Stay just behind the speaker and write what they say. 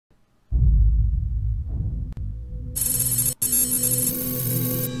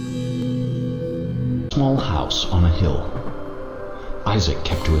small house on a hill. Isaac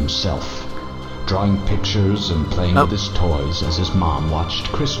kept to himself, drawing pictures and playing with his toys as his mom watched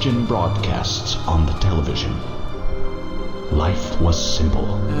Christian broadcasts on the television. Life was simple.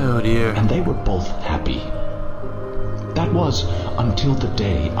 Oh dear. And they were both happy. That was until the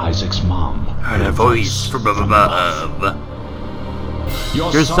day Isaac's mom heard a voice from above.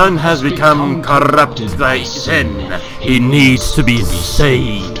 Your son has become corrupt by sin. He needs to be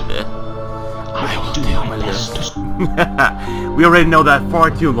saved. I will do my best. We already know that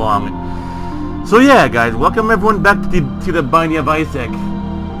far too long. So yeah, guys, welcome everyone back to the Binding of Isaac.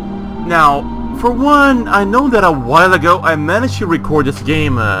 Now, for one, I know that a while ago I managed to record this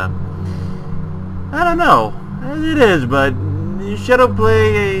game. I don't know as it is, but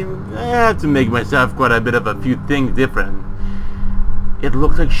Shadowplay, I had to make myself quite a bit of a few things different. It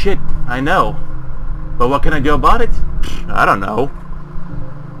looks like shit, I know, but what can I do about it? I don't know.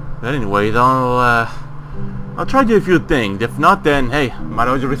 But anyways, I'll try to do a few things. If not, then hey, might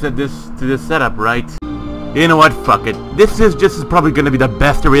as well reset this to this setup, right? You know what? Fuck it. This is just probably gonna be the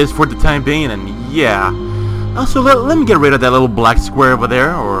best there is for the time being, and yeah. Also, let me get rid of that little black square over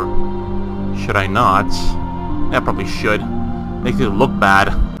there, or should I not? I probably should. Makes it look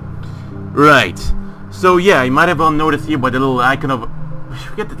bad. Right. So yeah, you might have all noticed here by the little icon of...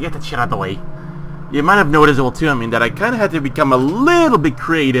 Get that shit out of the way. You might have noticed well too, I mean, that I kind of had to become a little bit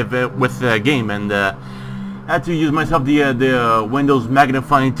creative with the game, and had to use myself the Windows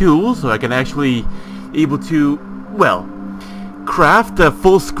magnifying tool so I can actually able to, well, craft a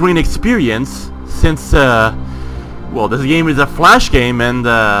full screen experience since, well, this game is a flash game, and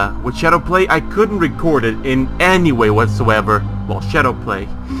with Shadowplay I couldn't record it in any way whatsoever. Well, Shadowplay.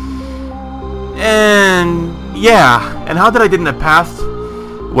 And yeah, and how did I do in the past?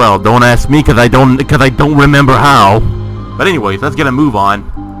 Well, don't ask me, because I don't remember how. But anyways, let's get a move on.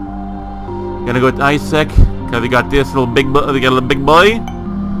 Gonna go with Isaac, because we got this little big boy. We got a little big boy.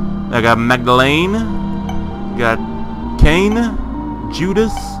 I got Magdalene. Got Cain,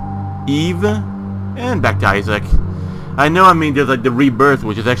 Judas, Eve, and back to Isaac. I know, I mean, there's like the rebirth,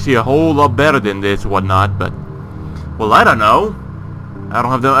 which is actually a whole lot better than this, whatnot. But well, I don't know. I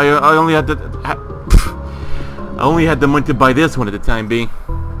don't have the. I only had the. I only had the money to buy this one at the time being.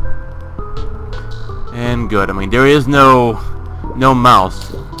 And good. I mean, there is no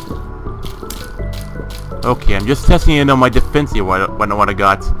mouse. Okay, I'm just testing in on my defense here. What I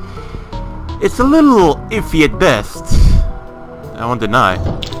got. It's a little iffy at best. I won't deny.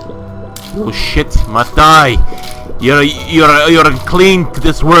 Oh shit! Must die. You're unclean to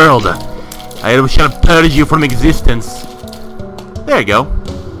this world. I shall purge you from existence. There you go.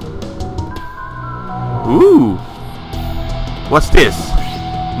 Ooh. What's this?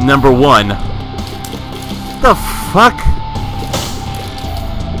 Number 1. The fuck?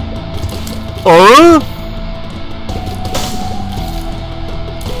 Oh?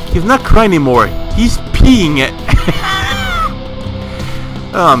 He's not crying anymore. He's peeing it.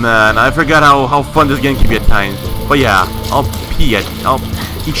 Oh man, I forgot how fun this game can be at times. But yeah, I'll pee it.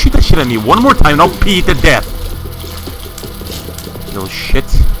 You shoot that shit at me one more time and I'll pee it to death. No shit.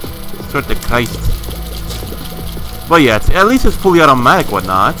 Sort of Christ. But yeah, at least it's fully automatic,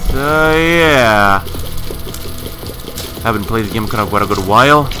 whatnot. Yeah. Haven't played the game in quite a good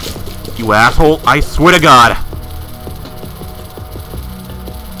while. You asshole! I swear to God.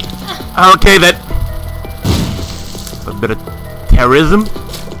 Okay then. A bit of terrorism.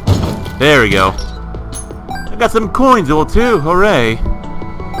 There we go. I got some coins though too. Hooray!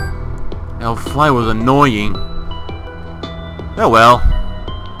 That fly was annoying. Oh well.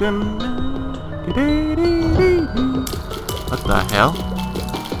 What the hell?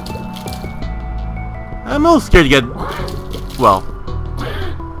 I'm a little scared to get... Well...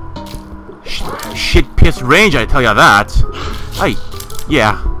 Shit piss range, I tell ya that. Hey,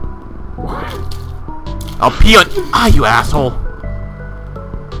 yeah. I'll pee on... Ah, you asshole.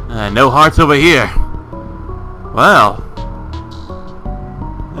 No hearts over here. Well.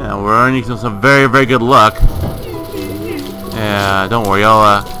 Yeah, we're earning some very, very good luck. Yeah, don't worry,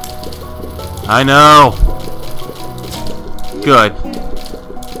 I know. Good.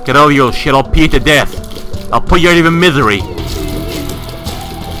 Get over your shit, I'll pee you to death. I'll put you out of your misery.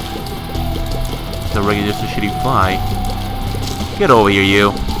 It's already just a shitty fly. Get over here,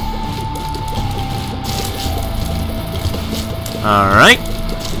 you. Alright.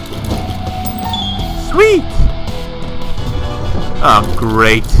 Sweet! Oh,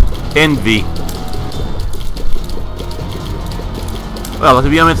 great. Envy. Well, to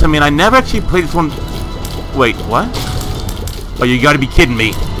be honest, I mean, I never actually played this one... Wait, what? Oh, you gotta be kidding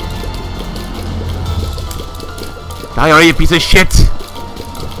me. Die already, you piece of shit!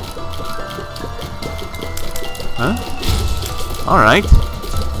 Huh? Alright.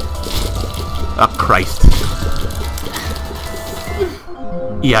 Oh, Christ.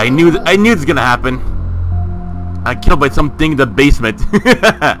 Yeah, I knew this was gonna happen. I killed by something in the basement.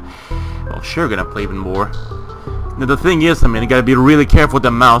 Well, sure, gonna play even more. Now, the thing is, I mean, you gotta be really careful with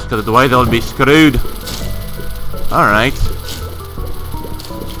the mouse, because otherwise they'll be screwed. Alright.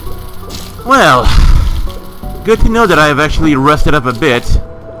 Well, good to know that I have actually rested up a bit.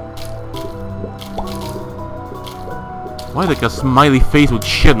 Why like a smiley face with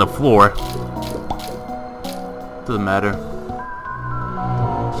shit on the floor? Doesn't matter.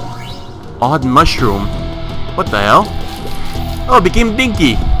 Odd mushroom. What the hell? Oh, it became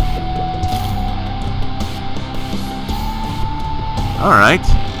Dinky. Alright.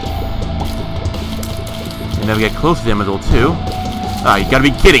 And then we get close to them as well too. Ah, you gotta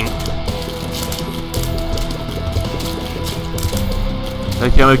be kidding.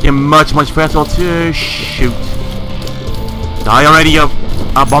 That became much faster too. Shoot. Die already, you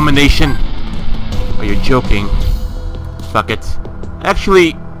abomination. Oh, you're joking. Fuck it.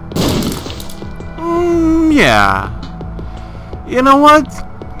 Actually... yeah. You know what?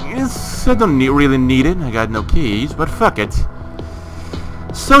 Yes, I don't really need it. I got no keys, but fuck it.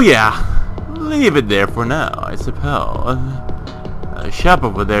 So yeah. Leave it there for now, I suppose. A shop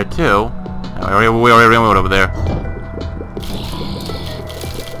over there, too. We already went over there.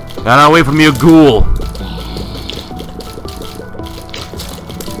 Got away from you, Guil.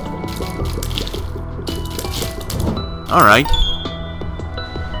 Alright.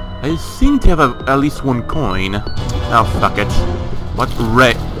 I seem to have at least one coin. Oh, fuck it. What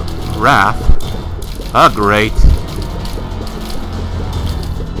wrath? Oh, great.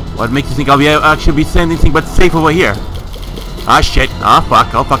 What makes you think I'll actually be saying anything but safe over here? Ah, shit. Ah,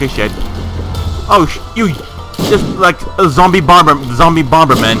 fuck. Oh, fucking shit. Oh, you just like a zombie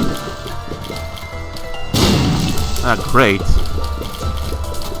bomberman. Ah, great.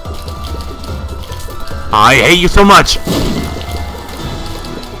 I hate you so much!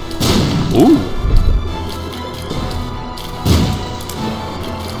 Ooh.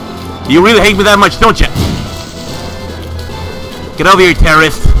 You really hate me that much, don't you? Get over here,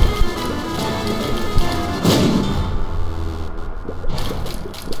 terrorist!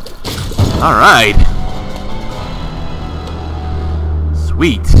 Alright.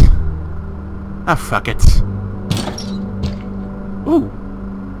 Sweet. Ah, fuck it. Ooh.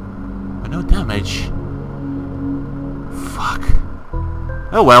 No damage. Fuck.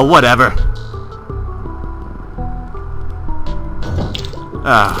 Oh well, whatever.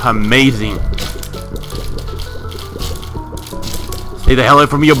 Ah, amazing. Stay the hell away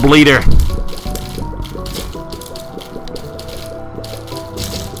from me, you bleeder.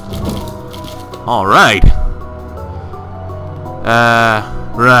 Alright.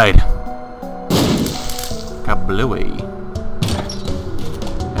 Right. Kablooey.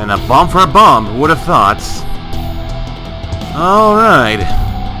 And a bomb for a bomb, who would have thought? Alright.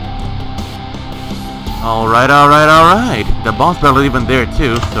 Alright. The bomb's barely even there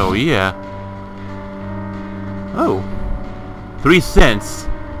too, so yeah. Oh. 3 cents.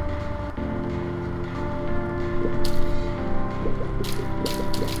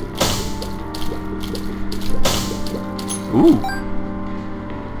 Ooh.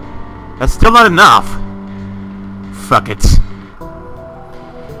 That's still not enough. Fuck it.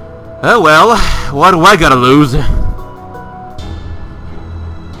 Oh well, what do I gotta lose?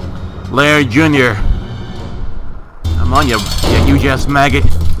 Larry Jr. I'm on you, you huge ass maggot.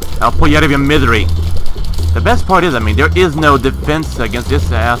 I'll pull you out of your misery. The best part is, I mean, there is no defense against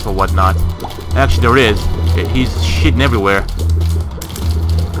this ass or whatnot. Actually, there is. He's shitting everywhere.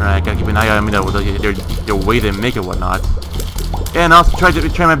 Alright, gotta keep an eye on him, the way they make it whatnot. And also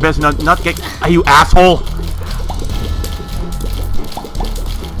try my best to not get... Are you asshole?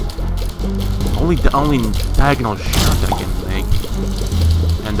 Only diagonal shot that I can make.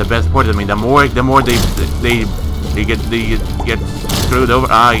 And the best part is, I mean, the more they get screwed over.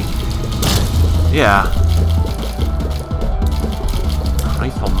 Yeah.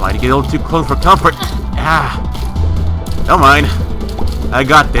 Christ almighty, get a little too close for comfort. Ah. Don't mind. I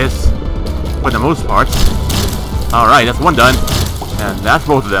got this. For the most part. Alright, that's one done. And that's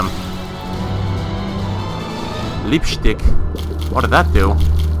both of them. Lipstick. What did that do?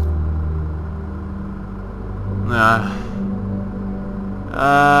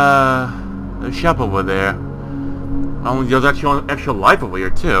 The shop over there. Oh, there's actually extra life over here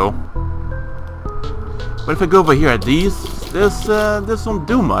too. But if I go over here at these, this won't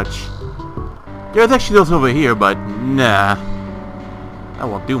do much. There's actually those over here, but nah. That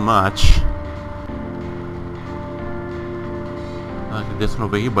won't do much. Like this one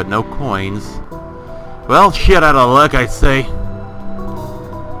over here, but no coins. Well, shit out of luck, I'd say.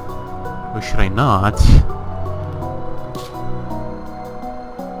 Or should I not?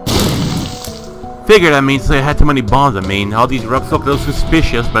 Figured, I mean, so I had too many bombs. I mean, all these rocks look a little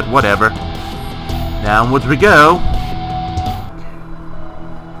suspicious, but whatever. Downwards we go.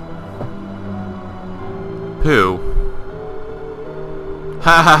 Who?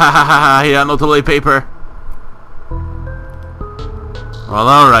 Ha ha ha ha ha! Yeah, no toilet paper. Well,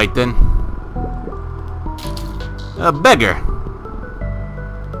 alright then. A beggar.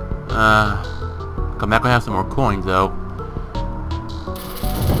 Come back, I have some more coins though.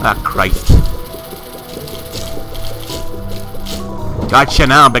 Ah, Christ. Gotcha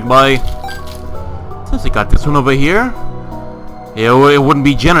now, big boy. Since I got this one over here, it wouldn't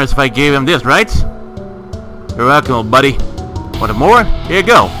be generous if I gave him this, right? You're welcome, old buddy. Want more? Here you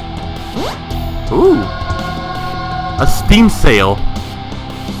go. Ooh. A steam sail.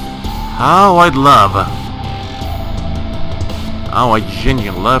 How I'd love. Oh, I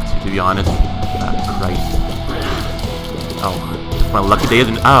genuinely love to be honest. Ah, Christ. Oh, it's my lucky day,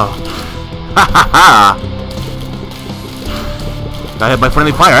 isn't it? Oh. Ha ha ha! Got hit by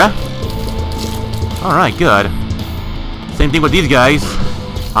friendly fire, huh? Alright, good. Same thing with these guys.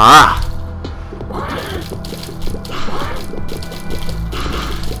 Ah!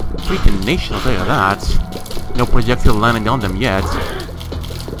 Freaking nation, I'll tell you that. No projectile landing on them yet.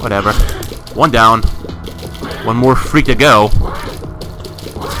 Whatever. One down. One more freak to go.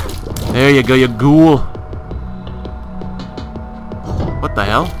 There you go, you ghoul. What the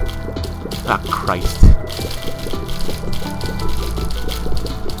hell? Ah, Christ.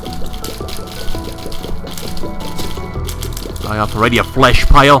 I have already a flesh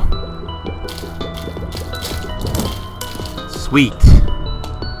pile. Sweet.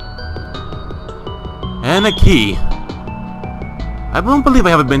 And a key. I don't believe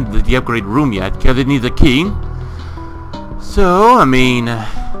I haven't been to the upgrade room yet, because it needs a key. So, I mean,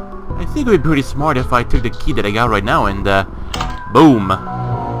 I think it would be pretty smart if I took the key that I got right now and, boom.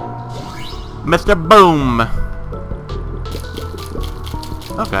 Mr. Boom!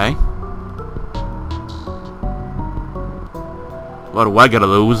 Okay. What do I gotta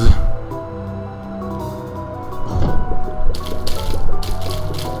lose?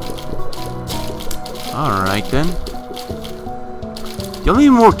 Alright then. The only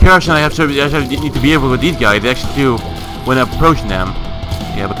more caution I need to be able with these guys actually to when approaching them.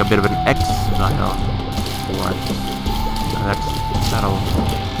 You have like a bit of an X style. What? That old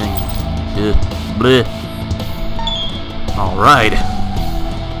thing. Bleh. Alright.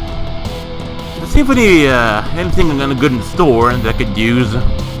 Let's see if anything good in the store that I could use.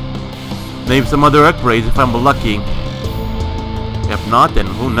 Maybe some other upgrades if I'm lucky. If not, then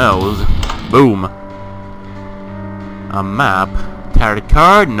who knows? Boom. A map, tarot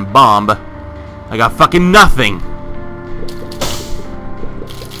card, and a bomb. I got fucking nothing.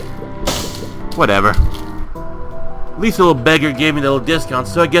 Whatever. At least the little beggar gave me the little discount,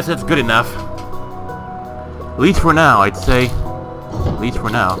 so I guess that's good enough. At least for now, I'd say. At least for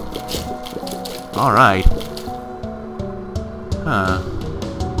now. Alright. Huh.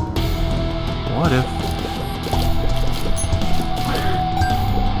 What if...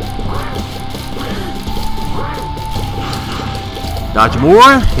 Dodge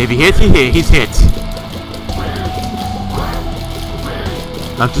more. If he hits, he's hit.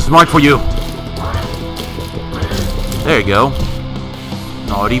 Not too smart for you. There you go.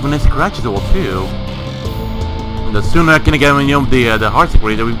 Not even a scratchable too. And the sooner I can get the heart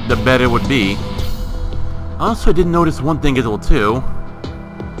degree, the better it would be. Also, I did notice one thing as well too.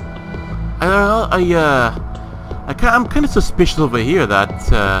 I'm kind of suspicious over here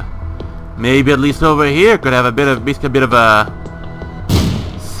that maybe at least over here could have basically a bit of a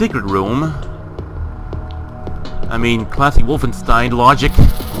secret room. I mean, classic Wolfenstein logic.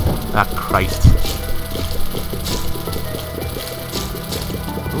 Ah, Christ.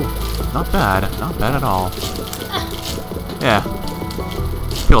 Ooh, not bad at all. Yeah.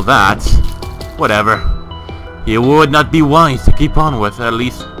 Kill that. Whatever. It would not be wise to keep on with, at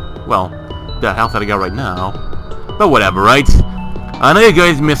least, well, the health that I got right now. But whatever, right? I know you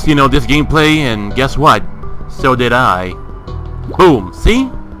guys missed, this gameplay, and guess what? So did I. Boom, see?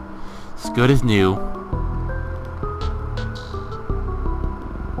 It's good as new.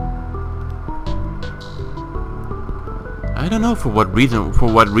 I don't know for what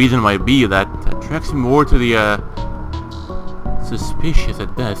reason might be that attracts me more to the suspicious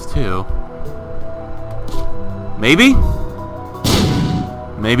at best too. Maybe?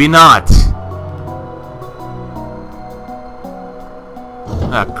 Maybe not.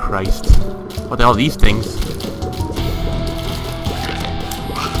 Ah, Christ. What the hell are these things?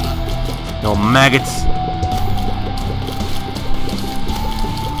 No maggots.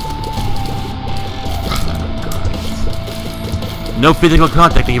 No physical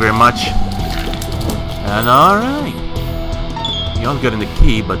contact, thank you very much. And alright. You all got in the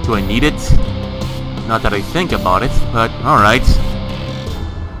key, but do I need it? Not that I think about it, but alright.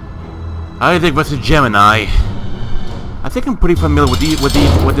 Isaac versus Gemini. I think I'm pretty familiar with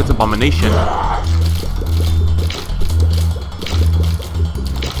this abomination.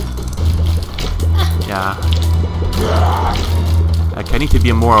 Yeah. I need to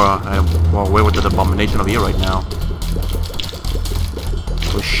be more aware with the abomination over here right now.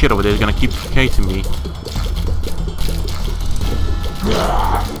 Oh shit over there is gonna keep chasing me.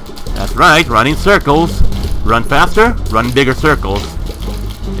 That's right, run in circles. Run faster, run in bigger circles.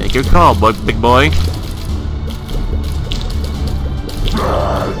 Take your call, big boy.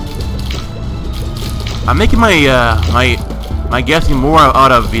 I'm making my guessing more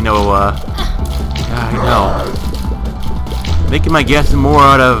out of, you know, I know. Making my guessing more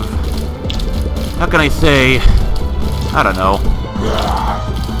out of, how can I say, I don't know.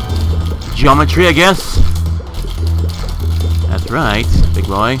 Geometry, I guess. That's right, big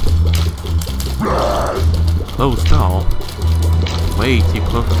boy. Close call. Way too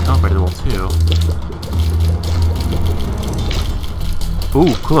close for comfort level 2.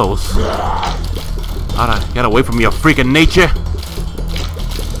 Ooh, close. Get away from your freaking nature.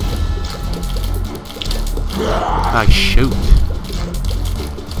 Ah, shoot.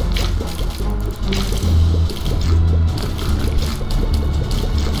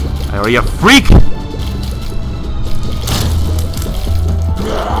 Are you a freak?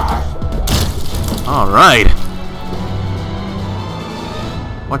 Alright.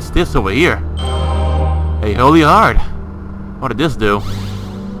 What's this over here? Hey, holy heart. What did this do?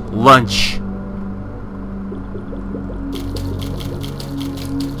 Lunch.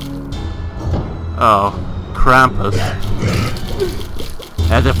 Oh, Krampus.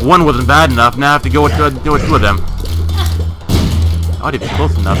 As if one wasn't bad enough, now I have to go with two of them. Oh, they'd be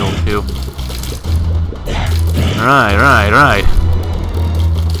close enough, those two. Right.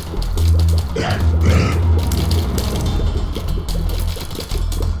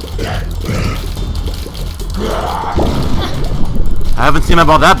 I haven't seen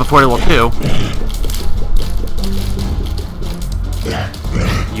about that before level 2.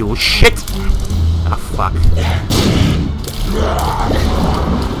 You shit! Ah, fuck.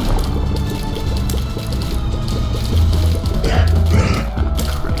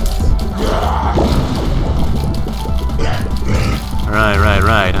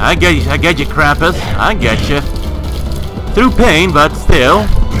 Right. I get you, Krampus. I get you. Through pain, but still.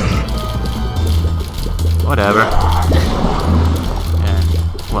 Whatever. And,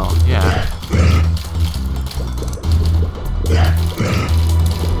 well, yeah.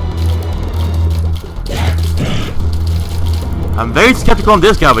 I'm very skeptical on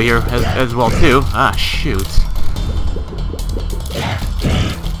this guy over here as well, too. Ah, shoot.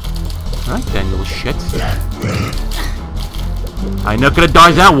 Alright then, you little shit. I'm not gonna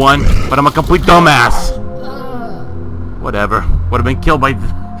dodge that one, but I'm a complete dumbass. Whatever. Would have been killed by...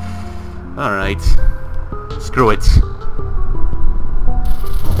 Alright. Screw it.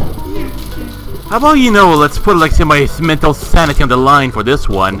 How about, you know, let's put, like, say, my mental sanity on the line for this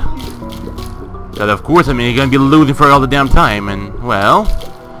one. That, of course, I mean, you're gonna be losing for all the damn time, and, well...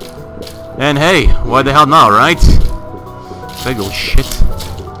 And, hey, what the hell now, right? Big old shit.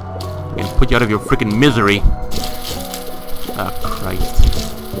 I'm gonna put you out of your freaking misery. Ah, Christ.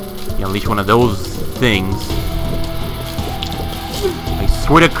 You unleash one of those things. I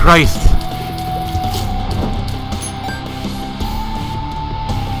swear to Christ.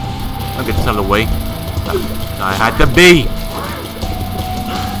 I'll get this out of the way. I had to be.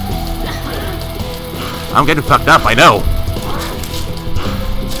 I'm getting fucked up, I know.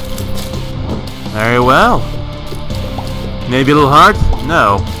 Very well. Maybe a little heart?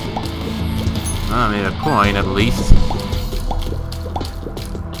 No. I made a coin, at least.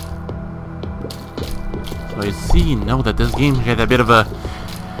 So I see, you know, that this game has a bit of a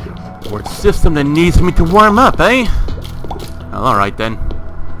word system that needs me to warm up, eh? Well, alright then.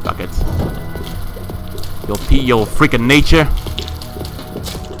 Fuck it. Your freaking nature.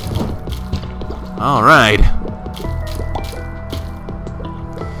 Alright.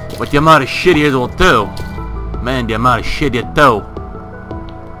 But the amount of shit here will do. Man, the amount of shit you do.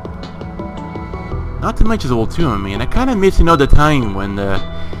 Not to mention the world too, I mean, I kinda miss, you know, the time when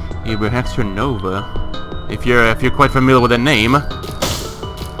Abraham Nova, if you're quite familiar with the name,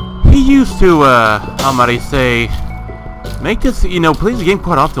 he used to, how might I say, make this, you know, play the game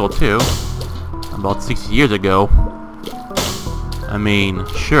quite often too. About 6 years ago. I mean,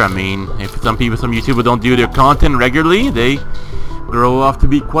 sure, I mean, if some YouTubers don't do their content regularly, they grow off to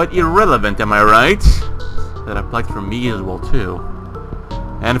be quite irrelevant, am I right? that applies for me as well, too.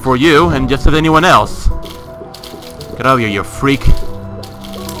 And for you, and just as anyone else. Get out of here, you freak.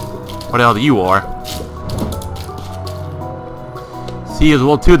 What the hell you are? See as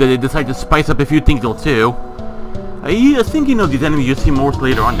well, too, that they decide to spice up a few things, though, too. I think you know these enemies you see most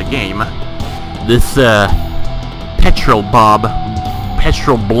later on in the game. This, Petrol Blob.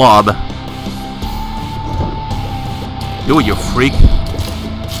 Do it, you freak.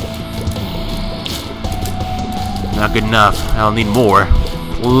 Not good enough. I'll need more.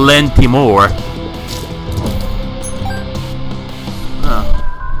 Plenty more. Huh.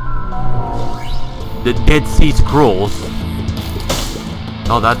 The Dead Sea Scrolls.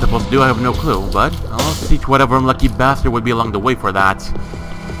 All that's supposed to do, I have no clue, but I'll see whatever unlucky bastard would be along the way for that.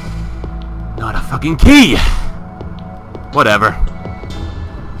 Not a fucking key! Whatever.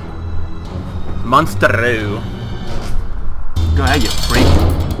 Monstero. Go ahead, you freak.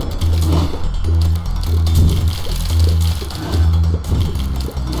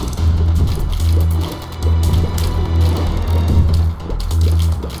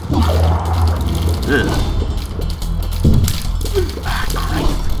 Ugh. Ah,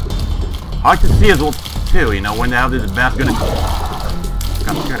 Christ. Hard to see as well, too, you know, when the hell this bat's gonna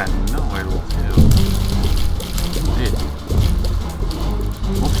come scared out of nowhere, too. Shit.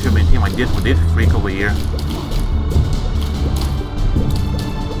 Hope should maintain my distance with this freak over here.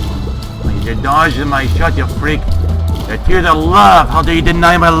 You dodged my shot, you freak. Your tears of love. How dare you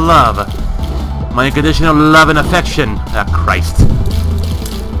deny my love? My unconditional love and affection. Ah, Christ.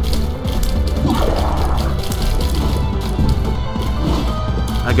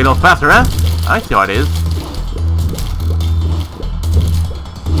 I get a little faster, huh? I see how it is.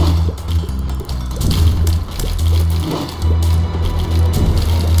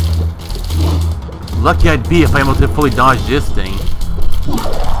 Lucky I'd be if I almost fully dodged this thing.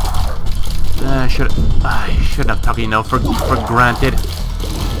 I shouldn't have taken, you know, for granted.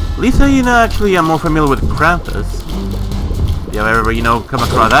 At least I, you know, actually am more familiar with Krampus. If you ever, you know, come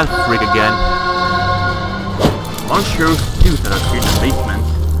across that freak again. Monstrous tooth that are in the basement.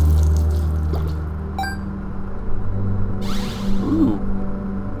 Ooh.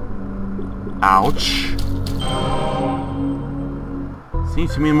 Ouch.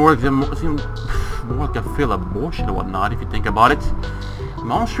 Seems to me more like a feel of bullshit or whatnot, if you think about it.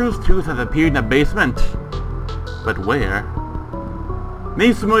 Monstrous tooth has appeared in the basement. But where?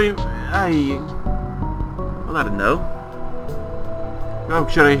 Maybe somebody... well, I don't know.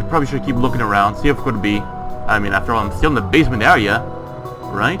 Probably should keep looking around, see if it could be. I mean, after all, I'm still in the basement area.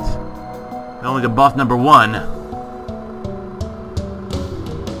 Right? Only the boss number 1.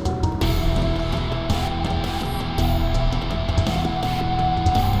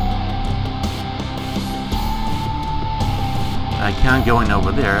 I can't go in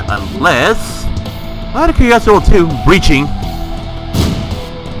over there unless... Out of curiosity too, breaching.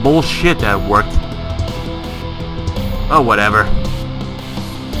 Bullshit, that worked. Oh, whatever.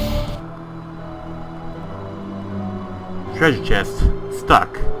 Treasure chest.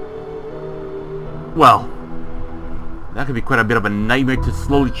 Stuck. Well, that could be quite a bit of a nightmare to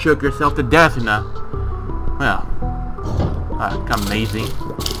slowly choke yourself to death in a... Well... amazing.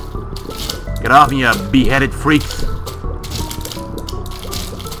 Get off me, you beheaded freaks.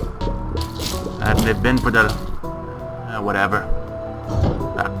 Hadn't it been for the... whatever.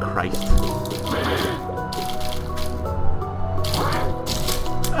 Ah, Christ.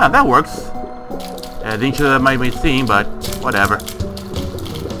 Ah, that works. I think that might be seen, but whatever.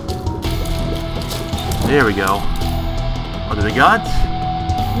 There we go. What do we got?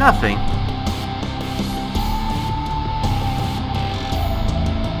 Nothing.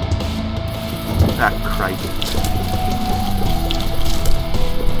 Ah, Christ.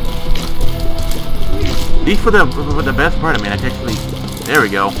 At least for the best part, I mean, I can actually... There we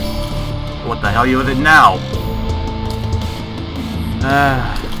go. What the hell are you with it now?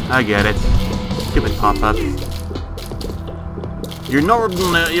 I get it. Stupid pop-ups. Your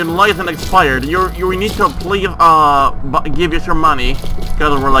license expired. You need to please give us your money.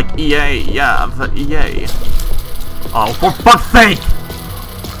 Because we're like EA, yeah, the EA. Oh, for fuck's sake!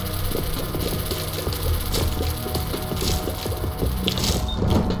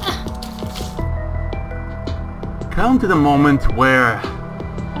 Come to the moment where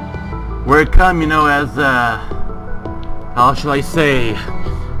it come, you know, as how shall I say?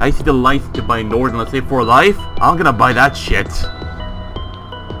 I see the lights to buy Northern, let's say for life. I'm gonna buy that shit.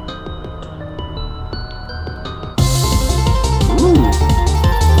 Ooh.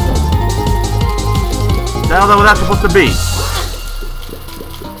 The hell was that supposed to be?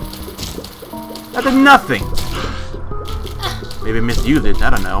 That did nothing. Maybe misuse it, I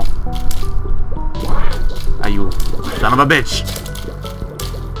don't know. you son of a bitch.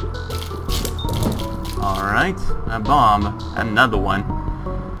 Alright, a bomb. Another one.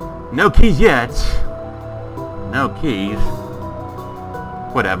 No keys yet. No keys.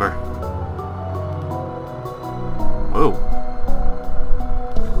 Whatever. Whoa.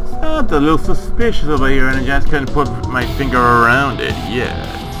 Sounds a little suspicious over here, and I just couldn't put my finger around it yet.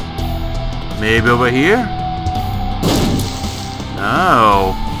 Maybe over here?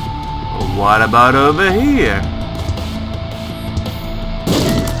 No. What about over here?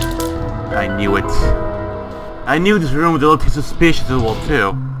 I knew it. I knew this room was a little too suspicious as well,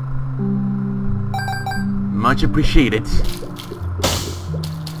 too. Much appreciated.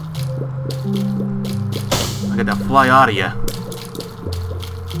 I got to fly out of ya.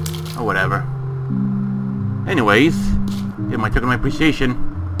 Or whatever. Anyways, it might take my appreciation.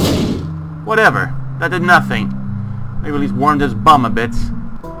 Whatever. That did nothing. Maybe at least warmed his bum a bit.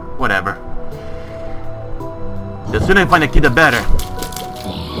 Whatever. The sooner I find a kid, the better.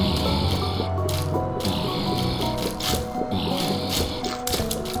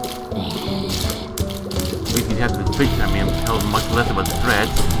 At least he'd have this picture. I mean, tell much less about the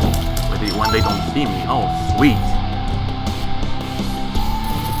threats. But when they don't see me, oh sweet.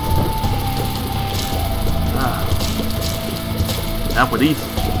 Now for these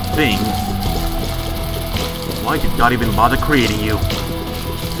things, why did God even bother creating you?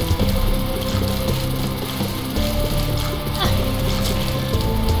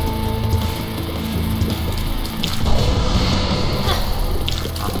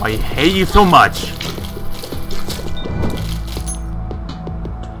 Oh, I hate you so much.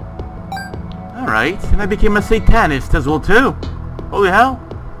 Alright, and I became a satanist as well too. Holy hell.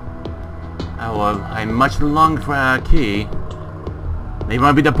 Oh well, I much longed for a key. Maybe it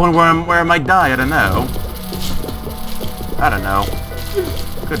might be the point where I might die, I don't know. I don't know.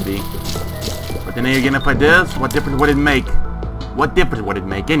 Could be. But then again, if I did, what difference would it make? What difference would it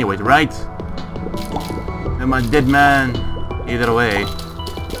make anyways, right? I'm a dead man either way.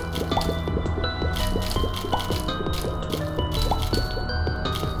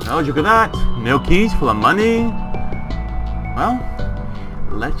 Oh, look at that. No keys, full of money. Well,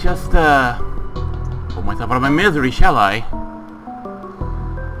 let's just pull myself out of my misery, shall I?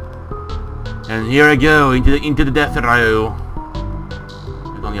 And here I go into the death row.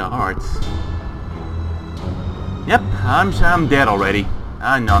 With only a heart. Yep, I'm dead already.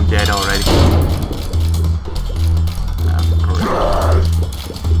 I know I'm dead already. That's correct.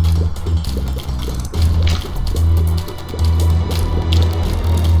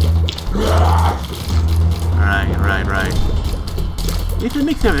 Right. It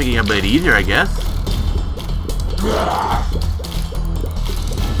makes everything a bit easier, I guess.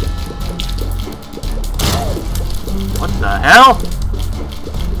 What the hell?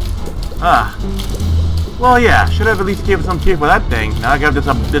 Ah. Well, yeah. Should have at least given some cheer for that thing. Now I got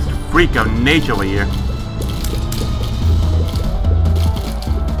this freak of nature over here.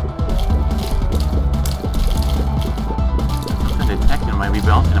 The detection might be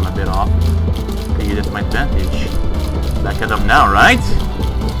bouncing him a bit off. Okay, use it to my advantage. Back it up now, right?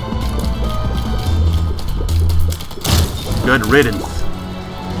 Good riddance.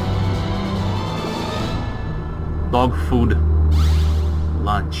 Dog food.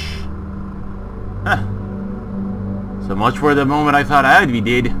 Lunch. Huh. So much for the moment I thought I'd be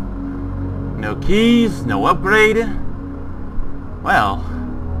dead. No keys, no upgrade. Well,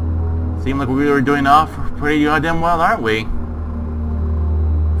 seemed like we were doing off pretty goddamn well, aren't we?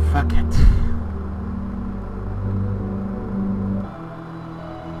 Fuck it.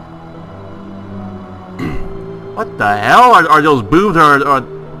 What the hell? Are those boobs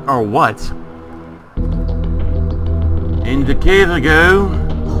or what? In the cave I go.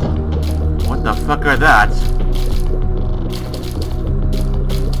 What the fuck are that?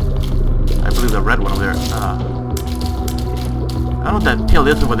 I believe the red one over there. I don't know what that tail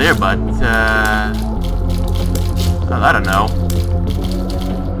is over there, but I don't know.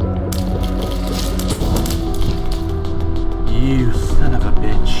 You son of a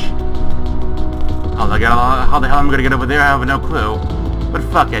bitch. How the hell I'm gonna get over there, I have no clue. But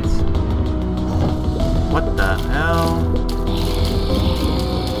fuck it. What the hell?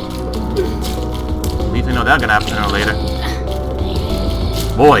 At least I know that's gonna happen sooner or later.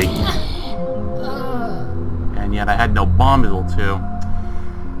 Boy. And yet I had no bomb missile too.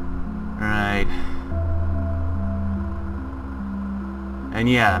 Right. And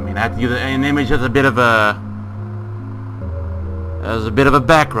yeah, I mean I had to use an image as a bit of a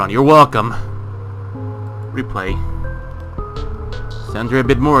background. You're welcome. Replay. Center a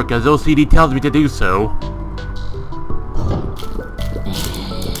bit more, because OCD tells me to do so.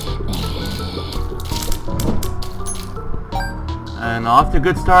 And off to a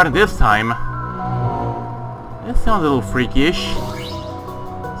good start this time. This sounds a little freakish.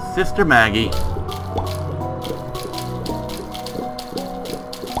 Sister Maggie.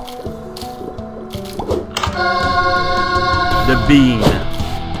 The bean.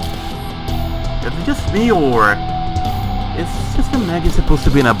 Is it just me, or is Sister Maggie supposed to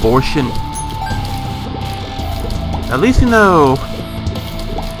be an abortion? At least, you know,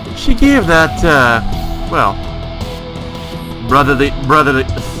 she gave that, well,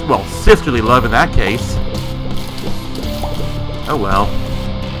 well, sisterly love in that case. Oh well.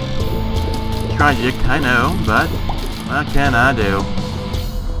 Tragic, I know, but what can I do?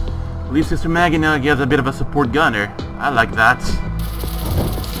 At least Sister Maggie now gives a bit of a support gunner. I like that.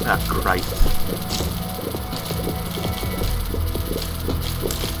 Ah, Christ.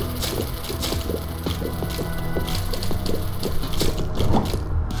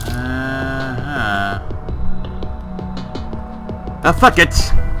 Oh, fuck it!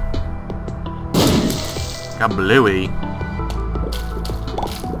 Kablooey.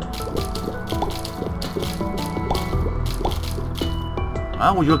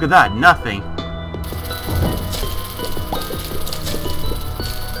 Oh, would you look at that? Nothing.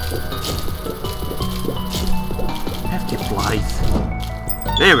 Hefty flies.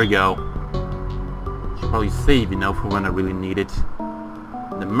 There we go. Should probably save, you know, for when I really need it.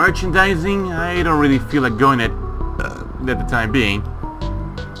 The merchandising, I don't really feel like going at the time being.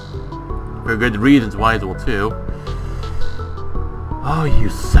 For good reasons, why as well too. Oh, you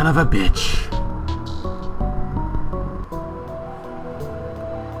son of a bitch.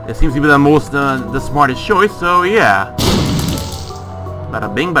 It seems to be the most, the smartest choice, so yeah. Bada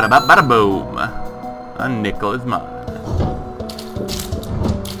bing, bada bop, bada boom. A nickel is mine.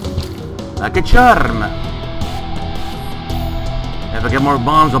 Like a charm. If I get more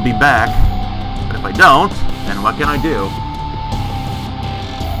bombs, I'll be back. But if I don't, then what can I do?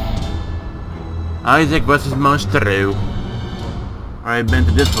 Isaac versus Monstro. I've been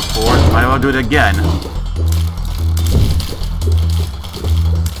to this before, so I'll do it again.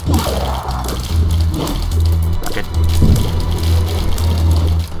 Okay.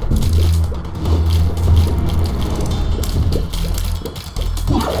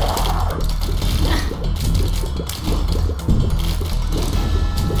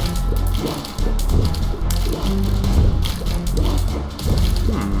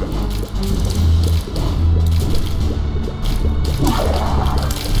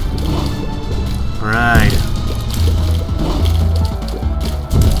 Right.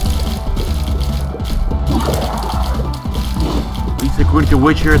 At least according to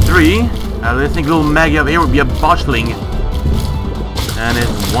Witcher 3, I think little Maggie up here would be a botchling. And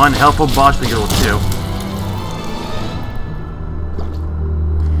it's one helpful botchling girl too.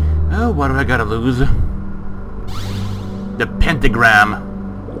 Oh, what do I gotta lose? The pentagram.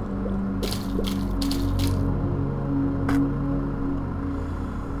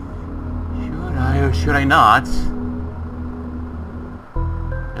 Should I not?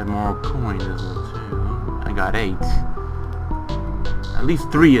 Get more coins as well too. I got 8. At least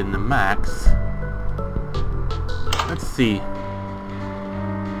 3 in the max. Let's see.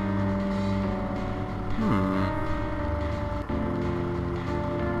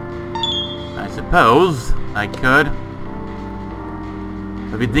 I suppose I could.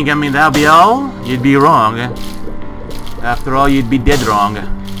 If you think I mean that'll be all, you'd be wrong. After all, you'd be dead wrong.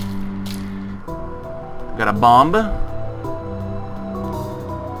 Got a bomb.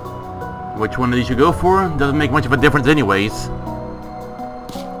 Which one of these you go for? Doesn't make much of a difference anyways.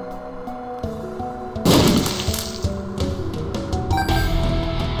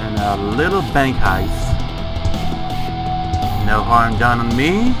 And a little bank heist. No harm done on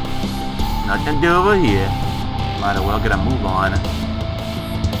me. Nothing to do over here. Might as well get a move on.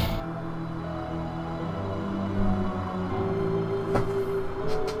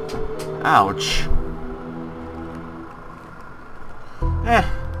 Ouch.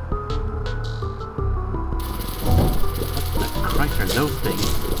 What the Christ are those things?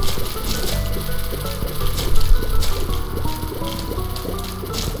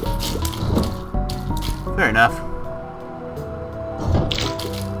 Fair enough.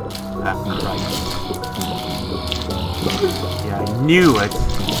 That's right. Yeah, I knew it.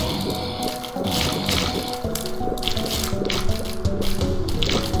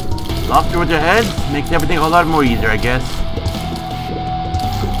 Off towards your head makes everything a whole lot more easier, I guess.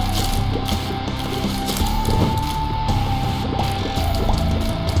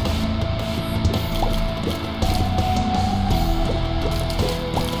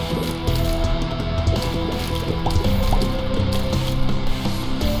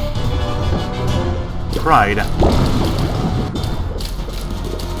 Pride.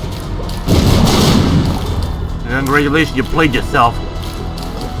 Congratulations, you played yourself.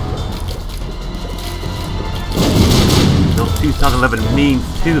 Those 2011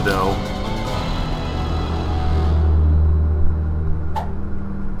 memes too, though.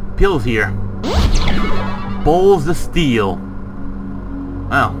 Pills here. Bowls of steel.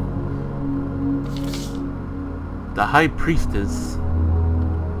 Well. The High Priestess.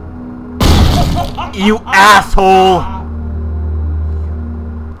 You asshole!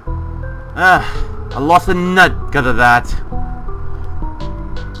 I lost a nut because of that.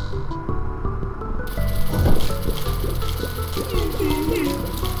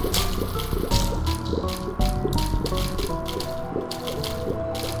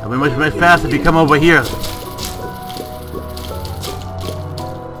 I'll be much faster if you come over here.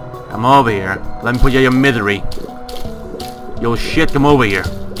 Come over here. Let me put you in your misery. Yo shit, come over here.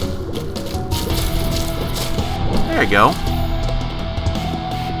 There you go.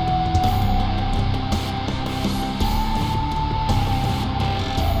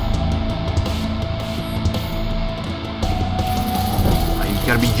 You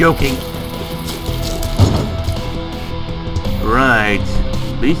gotta be joking. Right.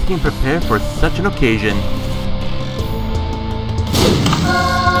 At least you can prepare for such an occasion.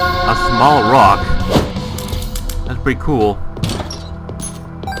 A small rock. That's pretty cool.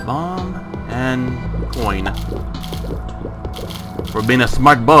 Bomb and coin. For being a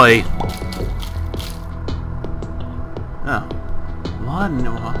smart boy. Oh.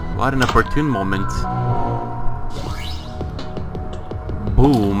 What an opportune moment.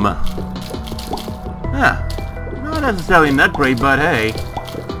 Boom. Yeah. Not necessarily that great, but hey.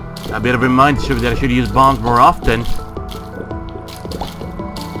 A bit of a reminder that I should use bombs more often.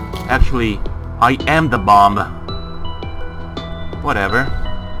 Actually, I am the bomb. Whatever.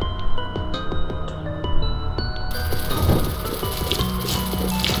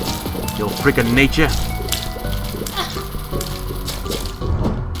 You freaking nature.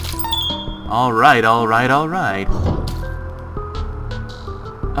 Alright.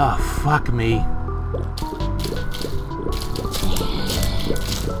 Oh, fuck me.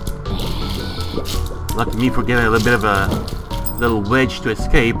 Lucky me for getting a little bit of a little wedge to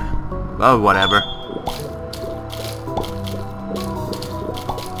escape. Oh, whatever.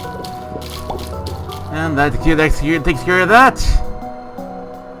 And that takes care of that.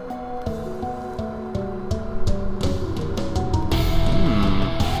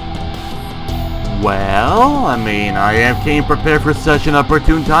 Well, I mean, I came prepared for such an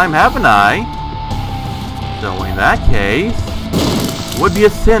opportune time, haven't I? So in that case, it would be a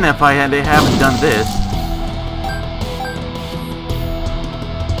sin if they haven't done this.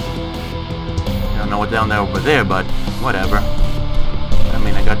 I don't know what's down there over there, but whatever. I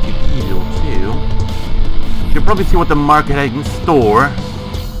mean, I got two Guil too. Should probably see what the market has in store,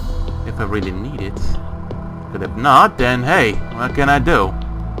 if I really need it. But if not, then hey, what can I do?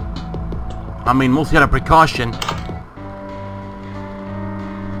 I mean, mostly out of precaution.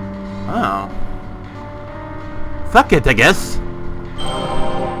 Oh. Fuck it, I guess.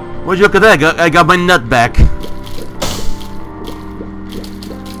 Would you look at that? I got my nut back.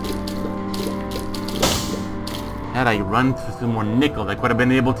 Had I run for some more nickels, I could have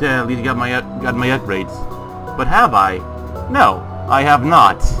been able to at least got my upgrades. But have I? No, I have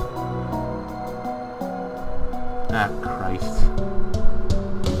not. Ah, Christ.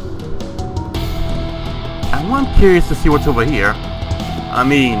 I'm curious to see what's over here. I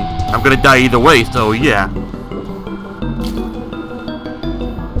mean, I'm gonna die either way, so yeah.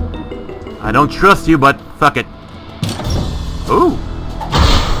 I don't trust you, but fuck it. Ooh.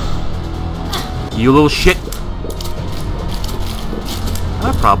 You little shit.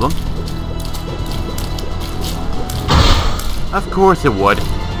 No problem. Of course it would.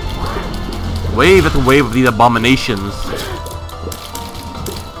 Wave at the wave of these abominations.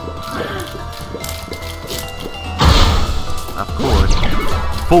 Of course.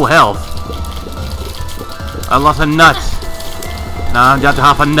 Full health. I lost a nut. Now I'm down to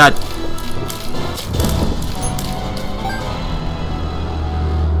half a nut.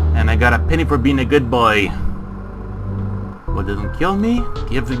 And I got a penny for being a good boy. What doesn't kill me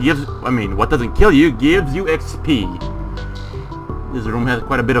what doesn't kill you gives you XP. This room has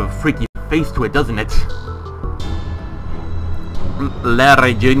quite a bit of a freaky face to it, doesn't it?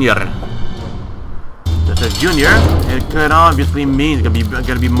 Larry Jr. Just as Junior, it could obviously mean it's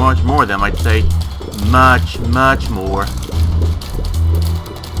gonna be much more than I'd say. Much more.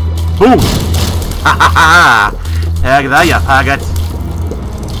 Boom! Ha ha ha! Heck that, you faggot!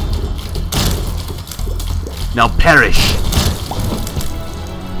 Now perish!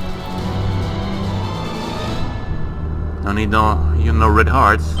 No need no red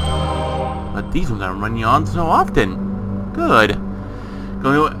hearts. But these ones are running on so often. Good.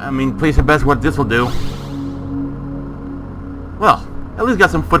 I mean, place your bets what this will do. Well, at least got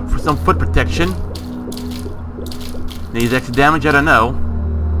some foot protection. Needs extra damage, I don't know.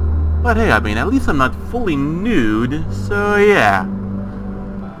 But hey, I mean, at least I'm not fully nude, so yeah.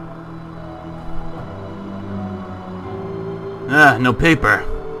 Ah, no paper.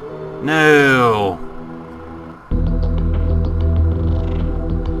 No.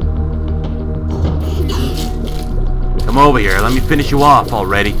 Come over here, let me finish you off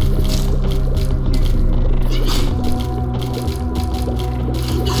already.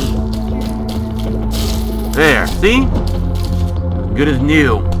 There, see? As good as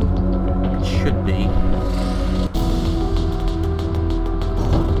new. It should be.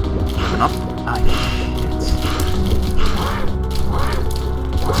 Open up. Ah, shit.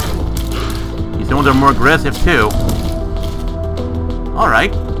 These ones are more aggressive too.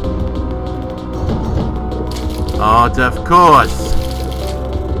 Alright. Oh, of course.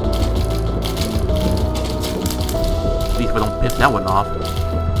 At least if I don't piss that one off.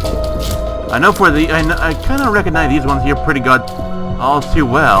 I know for the... I kind of recognize these ones here pretty good, all too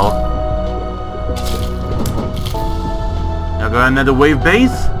well. Now go another wave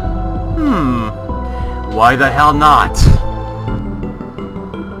base? Why the hell not?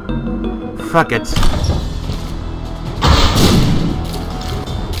 Fuck it.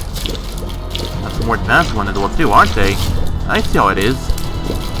 That's a more advanced one as well too, aren't they? I see how it is.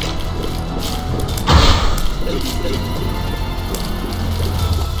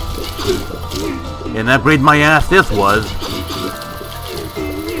 And that braid my ass this was.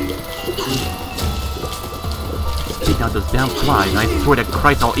 Take out those damn flies. I swear to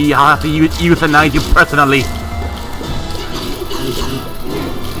Christ, I'll have to euthanize you personally.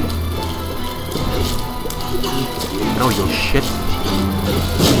 Oh, you shit.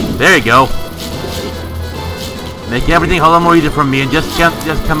 There you go. Make everything a lot more easy for me and just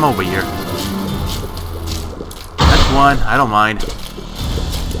come over here. That's one. I don't mind.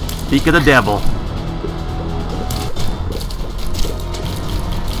 Speak of the devil.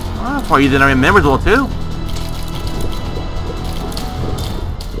 Oh, far easier than I remember as well too.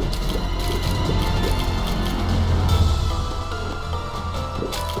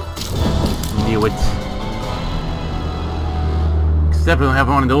 Knew it. Except I don't have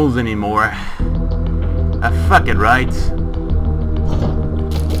one of those anymore. Fuck it, right?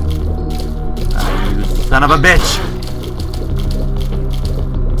 You son of a bitch!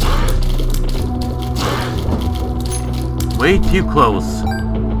 Way too close.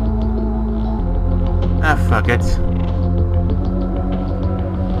 Fuck it.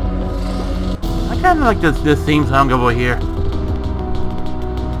 I kinda like this theme song over here.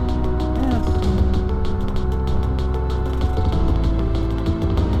 Yes.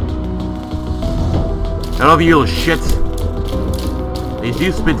 Get over you little shit. At least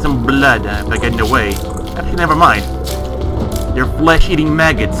you spit some blood if I get in the way. Actually, never mind. They're flesh-eating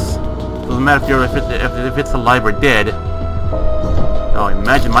maggots. Doesn't matter if it's alive or dead. Oh,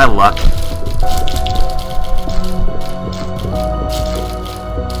 imagine my luck.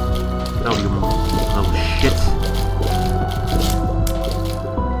 Oh, you little shit.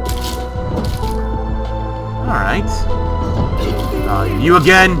 Alright. You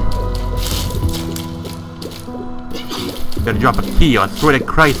again? Better drop a key, I swear to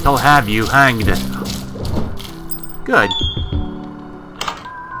Christ I'll have you hanged. Good.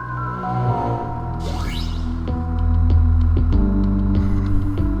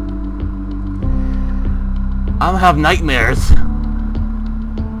 I'll have nightmares.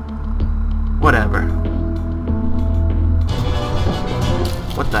 Whatever.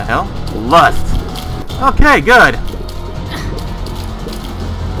 What the hell? Lust. Okay, good.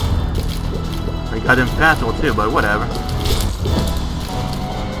 I got him faster too, but whatever.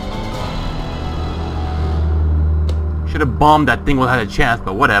 Should have bombed that thing without a chance,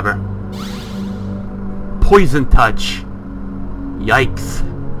 but whatever. Poison touch. Yikes.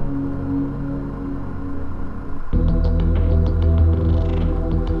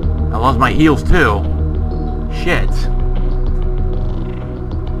 I lost my heals too. Shit.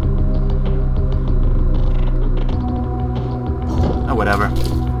 Oh, whatever.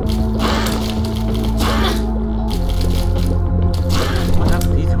 What if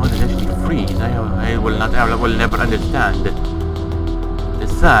these ones actually freeze? I will never understand.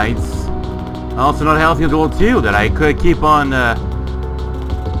 Besides, also not healthy as well too, that I could keep on,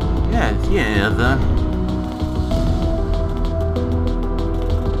 yes.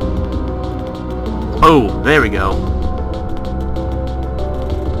 Oh, there we go.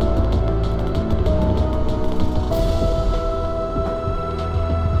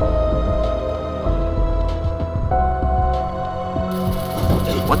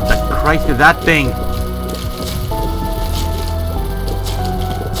 What the Christ is that thing?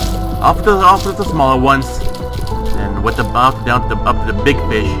 Off to the smaller ones, and with the up down to the up to the big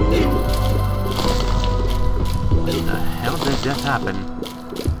fish. What the hell did that happen?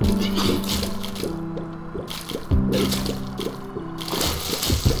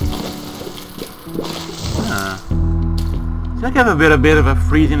 Huh. It's like I have a bit of a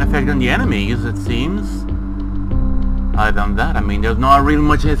freezing effect on the enemies, it seems. Other than that, I mean, there's not really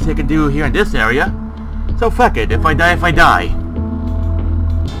much I can do here in this area. So fuck it, if I die, I die.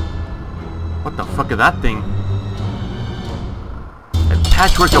 What the fuck is that thing? A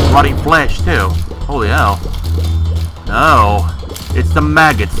patchwork of rotting flesh, too. Holy hell. No, it's the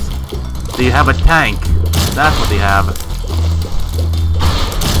maggots. They have a tank. That's what they have.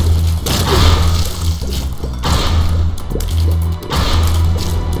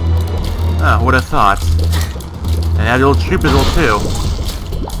 Oh, what a thought. And that little troubadour too.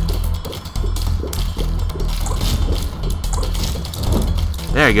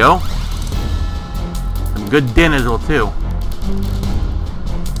 There you go. Some good dinners too.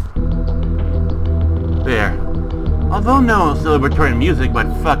 There. Although no celebratory music, but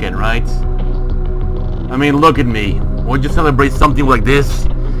fuck it, right? I mean, look at me. Would you celebrate something like this?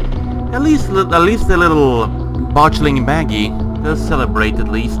 At least a little botchling Maggie does celebrate at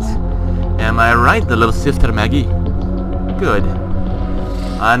least. Am I right, the little sister Maggie? Good.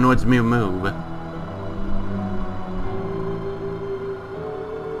 Onwards we move.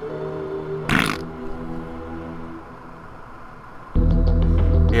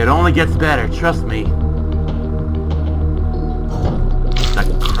 It only gets better, trust me. That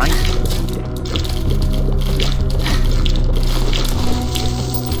Christ.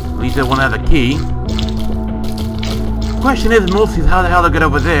 At least I won't have a key. The question is mostly how the hell to get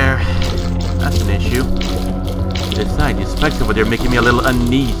over there. That's an issue. Besides, these spikes over there making me a little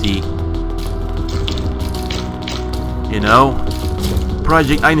uneasy. You know,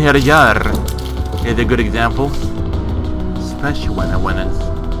 Project Einherjar is a good example. Especially when I went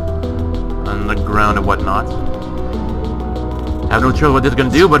on the ground and whatnot. I have no choice what this is gonna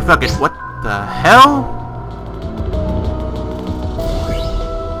do, but fuck it. What the hell?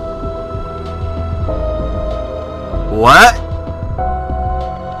 What?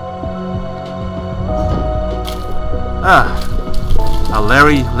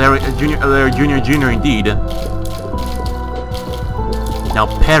 Larry Jr. indeed. Now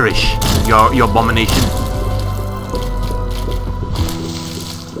perish, your abomination.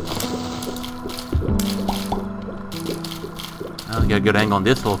 I'll get a good angle on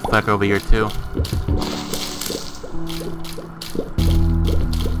this little fucker over here too.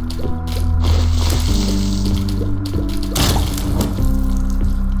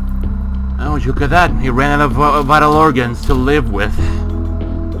 Oh, look at that. He ran out of vital organs to live with.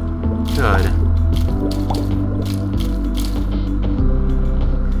 Good.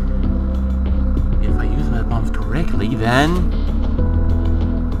 If I use my bombs correctly, then...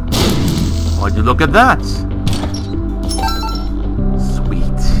 Would you look at that?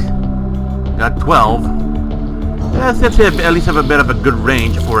 Sweet. Got 12. Yes, let's at least have a bit of a good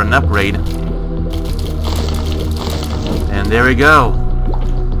range for an upgrade. And there we go.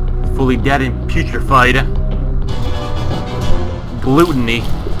 Fully dead and putrefied. Gluttony.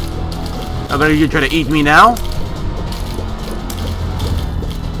 Are you try to eat me now?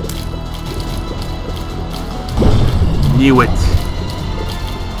 Knew it.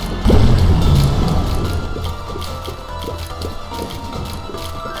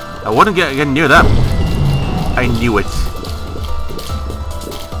 I wouldn't get near that. I knew it.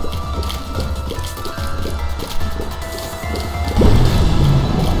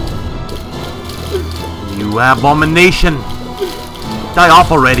 You abomination! Die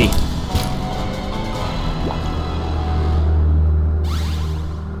off already!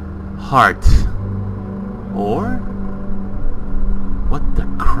 Heart. Or? What the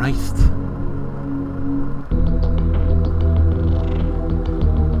Christ?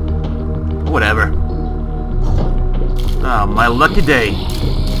 Whatever. Ah, my lucky day.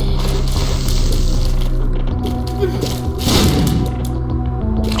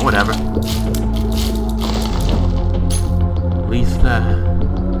 Oh, whatever. At least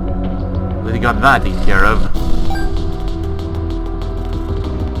we got that taken care of.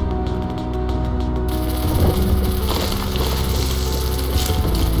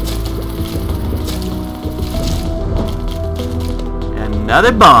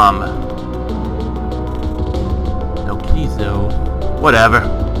 Another bomb. No keys though. Whatever.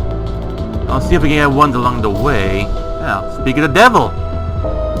 I'll see if we can get ones along the way. Now, speak of the devil.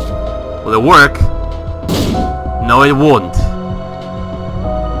 Will it work? No, it won't.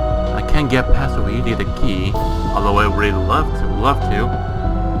 can't get past over here to get the key. Although I would really love to.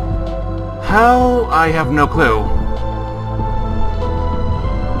 How? I have no clue.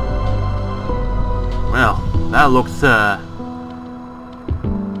 Well, that looks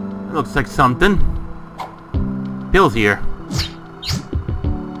like something. Pills here.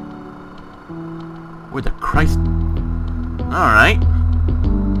 Where the Christ? Alright.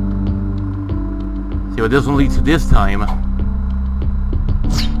 See what this one leads to this time.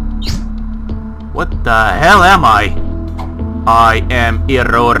 What the hell am I? I am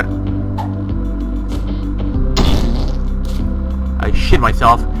error. I shit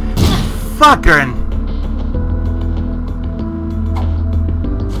myself. Fucking!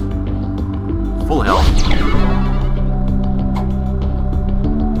 Full health.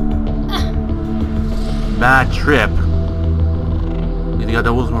 Bad trip. You got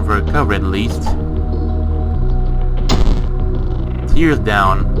those one for recovery at least. Tears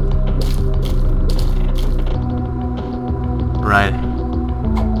down. Right.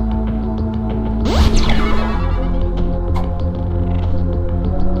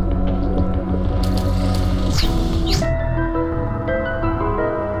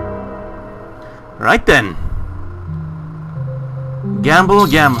 Right then.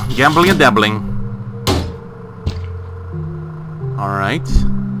 Gambling and dabbling. Alright.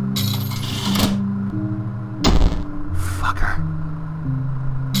 Fucker.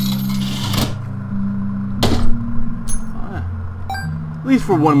 At least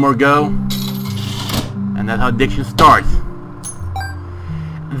for one more go. And that's how addiction starts.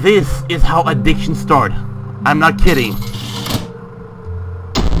 This is how addiction starts. I'm not kidding.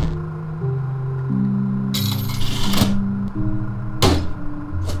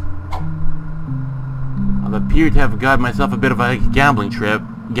 I appear to have got myself a bit of a gambling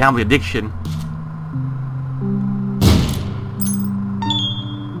addiction.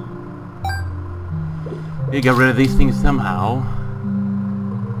 You get rid of these things somehow.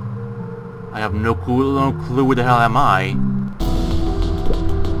 I have no clue where the hell am I.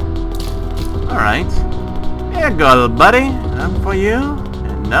 Alright. Here you go, little buddy. Enough for you,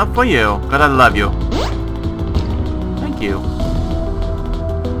 and enough for you. Cause I love you. Thank you.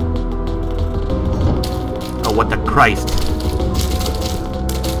 Oh, what the Christ.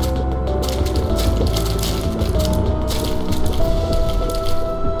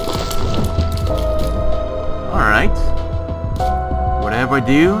 Alright. Whatever I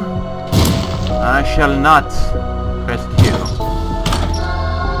do, I shall not press Q.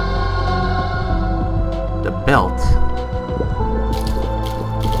 The belt.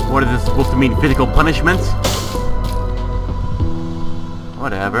 What is this supposed to mean? Physical punishment?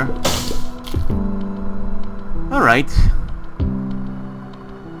 Whatever. Alright.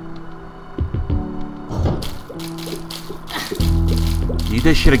 Do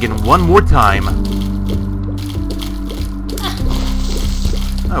this shit again one more time.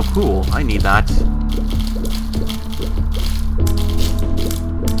 Oh, cool. I need that.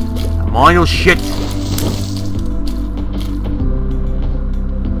 Come on, you shit!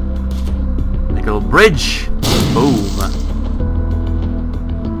 Make a little bridge. Boom.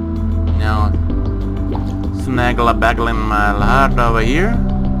 Now, snaggle-a-baggle in my heart over here.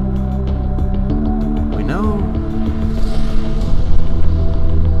 We know.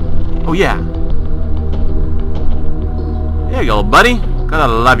 Oh, yeah. There you go, buddy. Gotta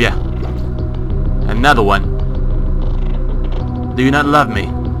love ya. Another one. Do you not love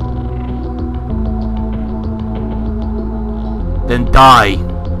me? Then die. I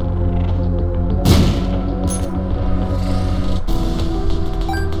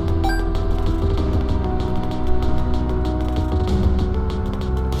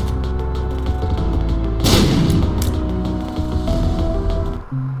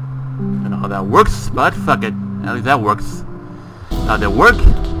don't know how that works, but fuck it. At least that works. How did it work?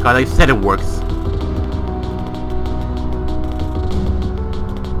 Because I said it works.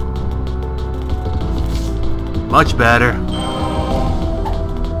 Much better.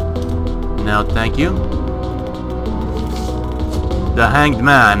 No, thank you. The Hanged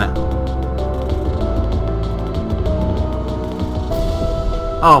Man.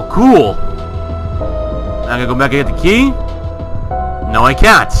 Oh, cool. I can go back and get the key? No, I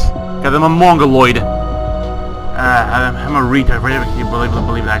can't. Because I'm a mongoloid. I'm a retard. I can't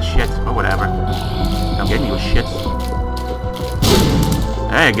believe that shit. But whatever. I'm getting you shit.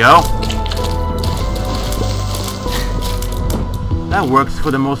 There you go. That works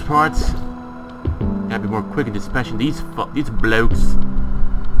for the most part. Gotta be more quick in dispatching these blokes.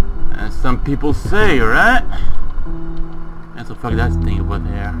 As some people say, right? And so fuck that thing over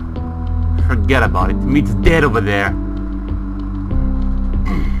there. Forget about it. Meat's dead over there.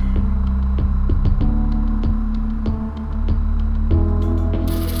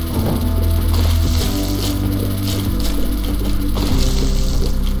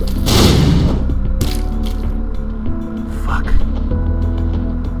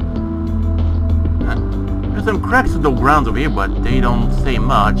 cracks of the grounds over here, but they don't say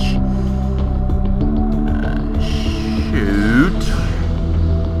much. Shoot.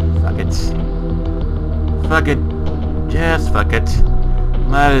 Fuck it. Fuck it. Just fuck it.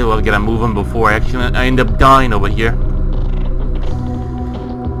 Might as well get a moving before I end up dying over here.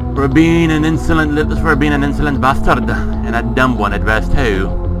 For being an insolent bastard, and a dumb one at best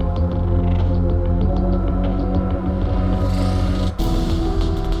too.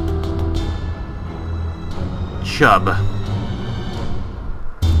 Chub.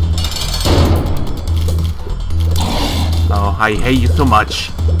 Oh, I hate you so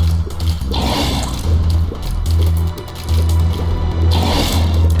much.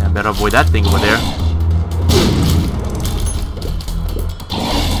 Yeah, I better avoid that thing over there.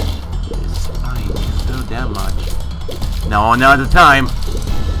 So damn much. No, now's the time.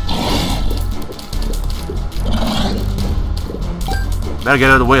 Better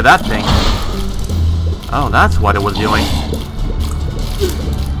get out of the way of that thing. Oh, that's what it was doing.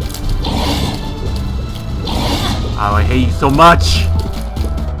 Oh, I hate you so much.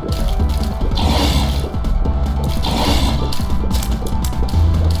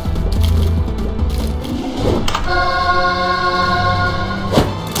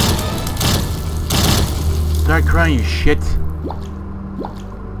 Start crying, you shit.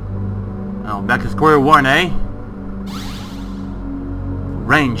 Oh, back to square one, eh?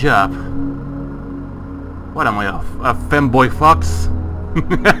 Range up. What am I, a femboy fox?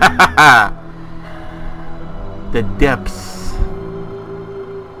 The depths.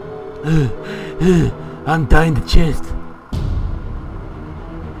 I'm dying the chest.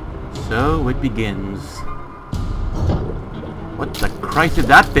 So it begins. What the Christ is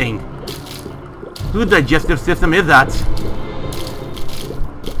that thing? Whose digestive system is that?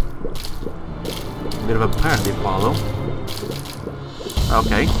 Bit of a pattern they follow.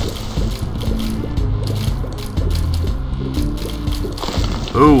 Okay.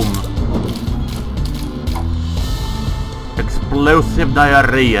 Boom. Explosive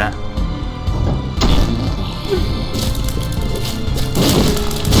diarrhea.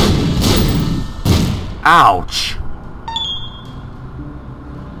 Ouch.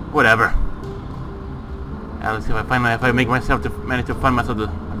 Whatever. Let's see if I make myself manage to find myself,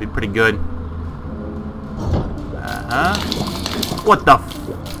 that'd be pretty good. What the f...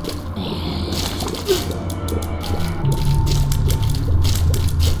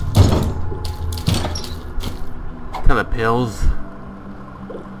 Pills.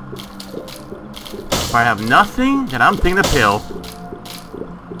 If I have nothing, then I'm taking the pill.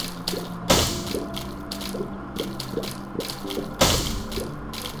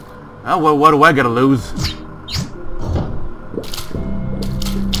 Oh, well, what do I gotta lose?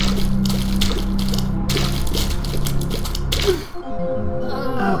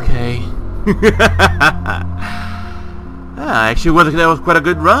 Okay. Actually, that was quite a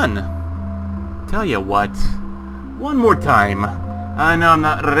good run. Tell you what. One more time. I know I'm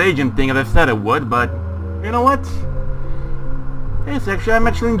not raging thing as I said it would, but you know what? I'm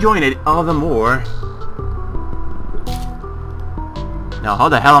actually enjoying it all the more. Now, how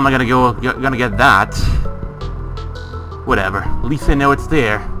the hell am I gonna get that? Whatever. At least I know it's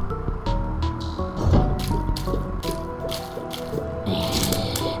there.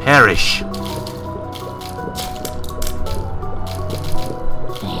 Perish.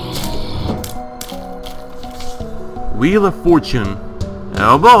 Wheel of Fortune.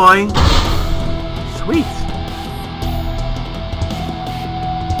 Oh boy. Sweet.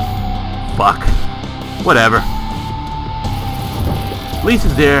 Fuck. Whatever. At least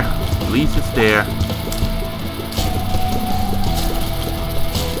it's there. At least it's there.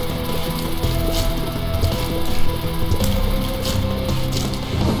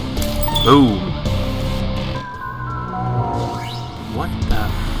 Boom. What the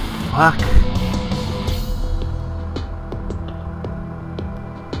fuck?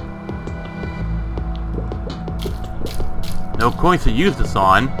 No coins to use this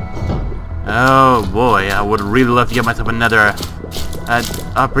on. Oh boy, I would really love to get myself another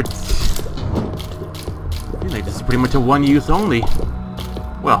opportunity. I think this is pretty much a one use only.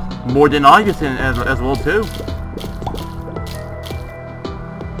 Well, more than obvious as well too.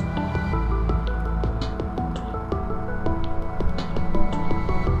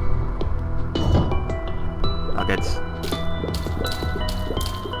 Nuggets.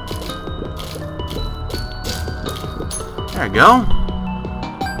 There we go.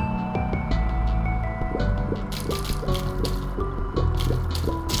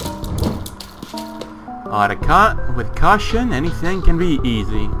 With caution, anything can be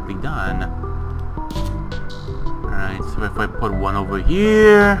easily done. Alright, so if I put one over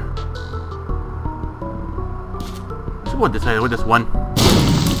here... go with this one.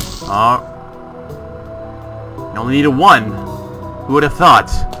 Oh. You only needed one. Who would have thought?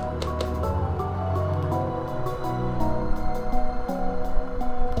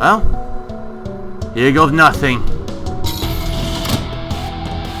 Well, here goes nothing.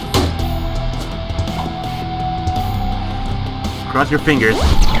 Cross your fingers.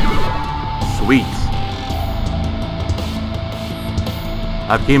 Sweet.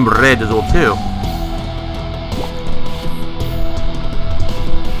 I became red as well too.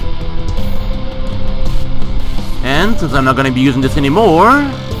 And since I'm not going to be using this anymore,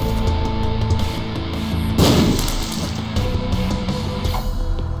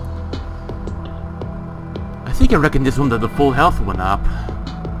 I think I reckon this one that the full health went up.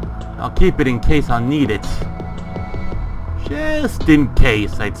 I'll keep it in case I need it. Just in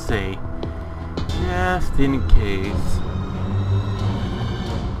case, I'd say. Just in case.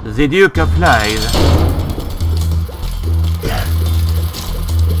 The Duke of Flies.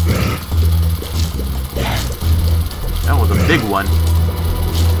 That was a big one.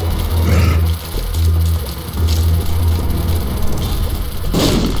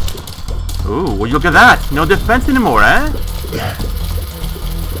 Ooh, would you look at that? No defense anymore, eh?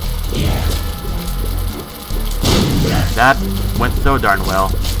 That went so darn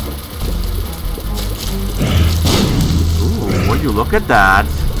well. Ooh, would you look at that?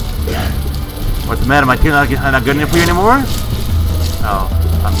 What's the matter? My team not good enough for you anymore? Oh,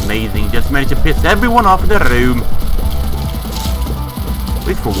 amazing. Just managed to piss everyone off in the room. At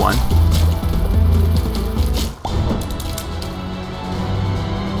least for one.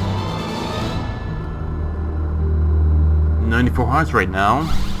 $94 hearts right now.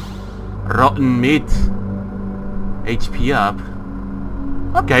 Rotten meat. HP up.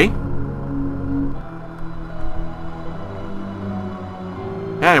 Okay.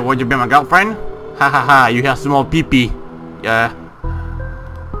 Hey, would you be my girlfriend? Ha ha ha, you have small pee-pee. Yeah.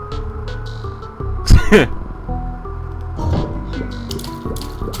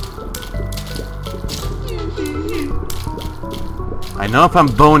 I know if I'm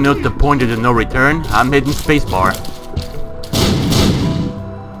bowing out the point of no return, I'm hitting spacebar.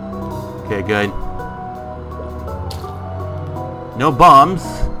 Okay, good. No bombs.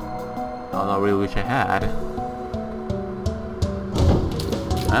 Although I really wish I had.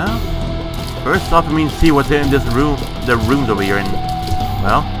 Well, first off, I mean, see what's in this room. The rooms over here, and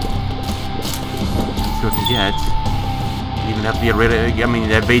well, let's see what we get. Even have to get rid of. I mean,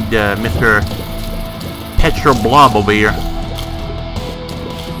 evade Mr. Petro Blob over here.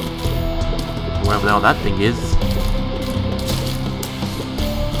 Whatever the hell that thing is.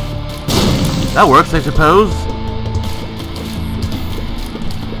 That works, I suppose.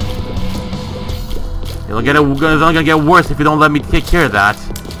 It's only gonna get worse if you don't let me take care of that.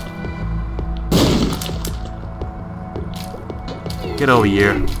 Get over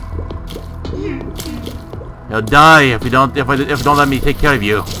here. You'll die if you don't let me take care of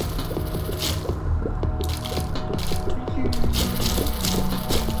you.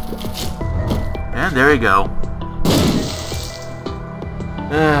 And there you go.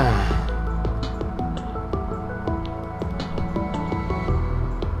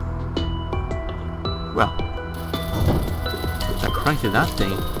 Well, I cranked that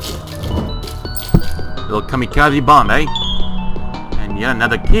thing. Little kamikaze bomb, eh? And yeah,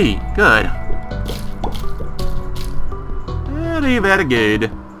 another key. Good. Very, very good.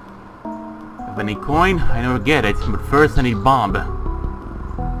 Have any coin? I never get it, but first I need bomb.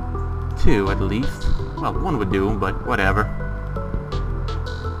 2 at least. Well, 1 would do, but whatever.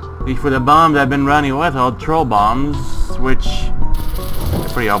 At least for the bombs I've been running with, all troll bombs, which are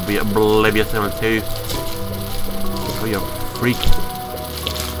pretty oblivious of too. Oh, you freak.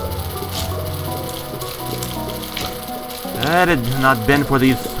 Had it not been for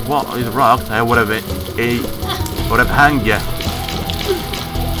these rocks, I would have hanged you.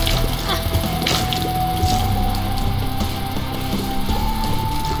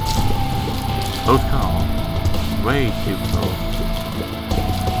 Close call. Way too close.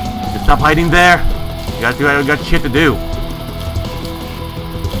 Just stop hiding there. You got shit to do.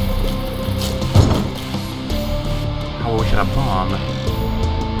 Oh, we should have bomb.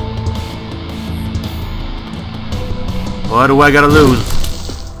 What do I gotta lose?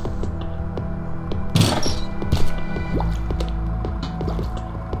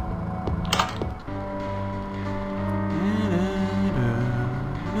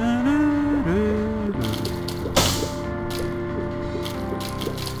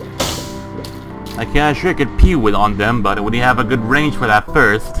 I sure could pee with on them, but would he have a good range for that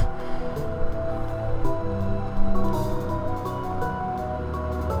first?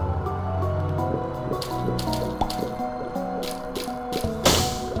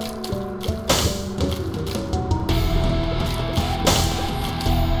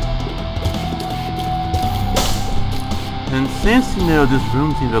 And since, you know, this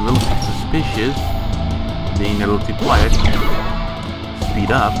room seems a little suspicious, being a little too quiet,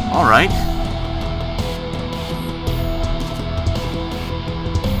 speed up. Alright.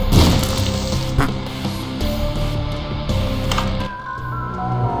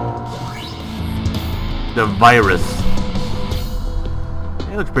 The virus.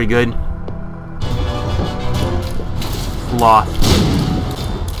 It looks pretty good. Sloth.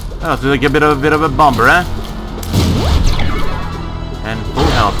 Oh, so like a bit of a bomber, eh? And full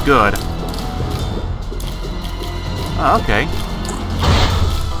health, good. Oh, okay.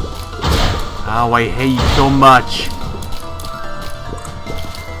 Oh, I hate you so much.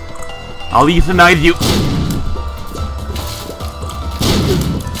 I'll euthanize you.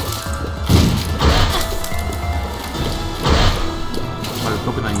 I'll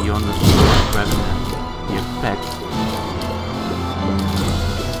focus on you on the source rather than the effects.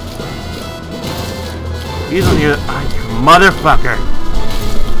 He's on here. Motherfucker!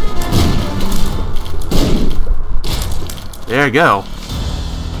 There you go.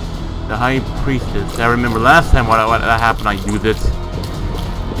 The High Priestess. I remember last time what happened. I used it.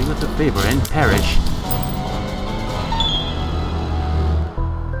 Do us a favor and perish.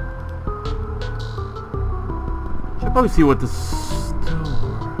 Should probably see what the store.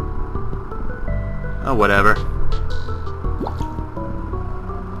 Oh, whatever.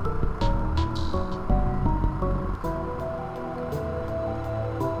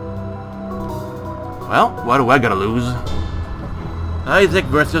 Well, what do I gotta lose? Isaac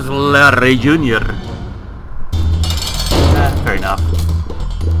versus Larry Jr. Fair enough.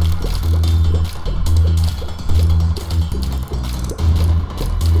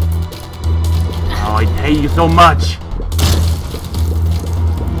 Oh, I hate you so much!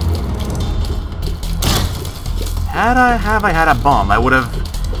 Have I had a bomb, I would have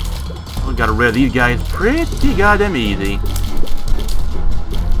got rid of these guys pretty goddamn easy.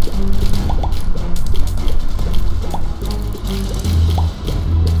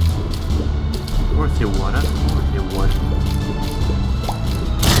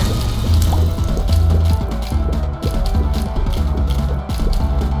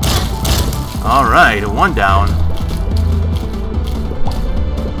 Alright, one down.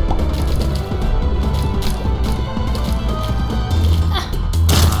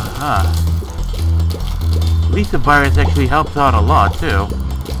 At least the virus actually helps out a lot, too.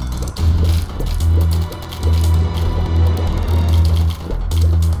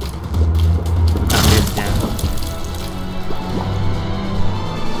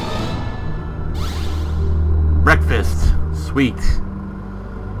 Breakfast. Sweet.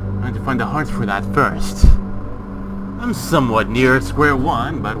 I have to find the hearts for that first. I'm somewhat near square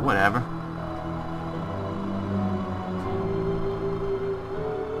one, but whatever.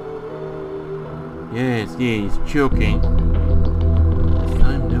 Yes, yes, choking. This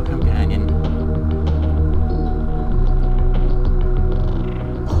time no companion.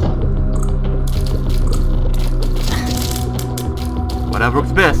 Whatever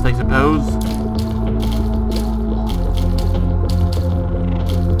works best, I suppose.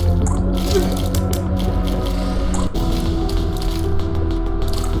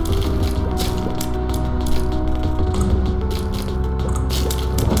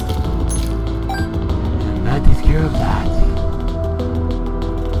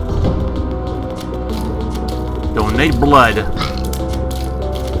 Donate blood.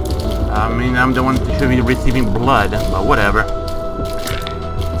 I mean, I'm the one who should be receiving blood, but whatever.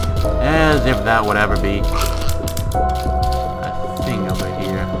 As if that would ever be a thing over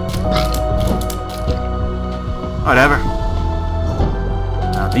here. Whatever.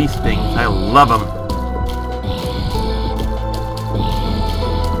 Now these things, I love them.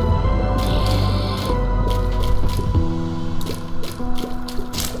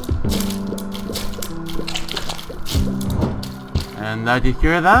 And did you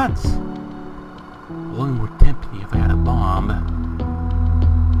hear that? One would tempt me if I had a bomb.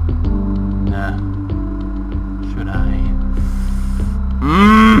 Nah. Should I?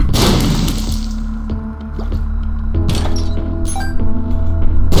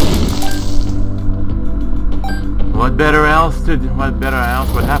 What better else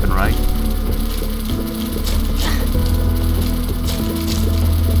would happen, right?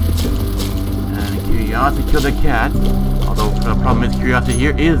 And curiosity killed the cat. Although the problem is, curiosity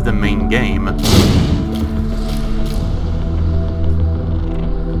here is the main game. And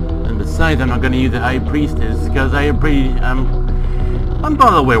besides, I'm not gonna use the High Priestess because I'm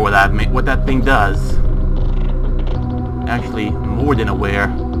not aware what that thing does. Actually, more than aware.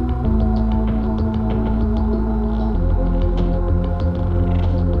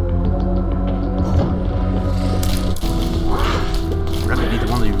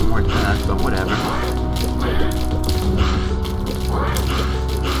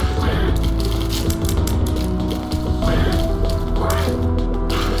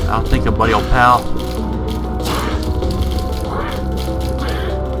 don't think so, buddy, old pal.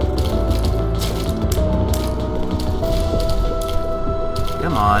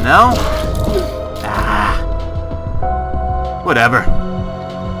 Come on now. Ah. Whatever.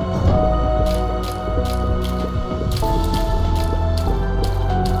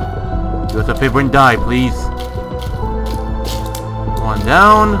 Do us a favor and die, please. One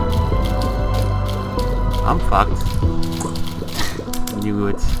down. I'm fucked. Knew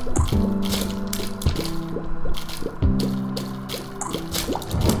it.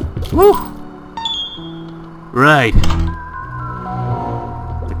 Woo! Right.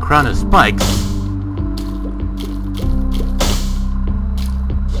 The crown of spikes.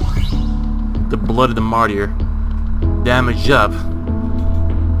 The blood of the martyr. Damage up.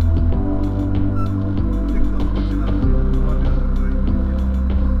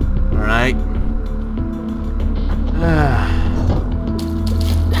 Alright.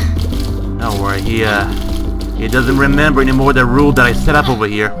 Don't worry, he doesn't remember anymore the rule that I set up over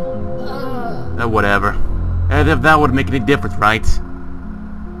here. Whatever. As if that would make any difference, right?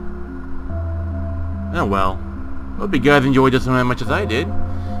 Oh well. Hope you guys enjoyed this one as much as I did.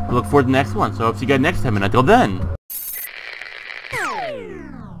 I look forward to the next one, so I'll see you guys next time, and until then...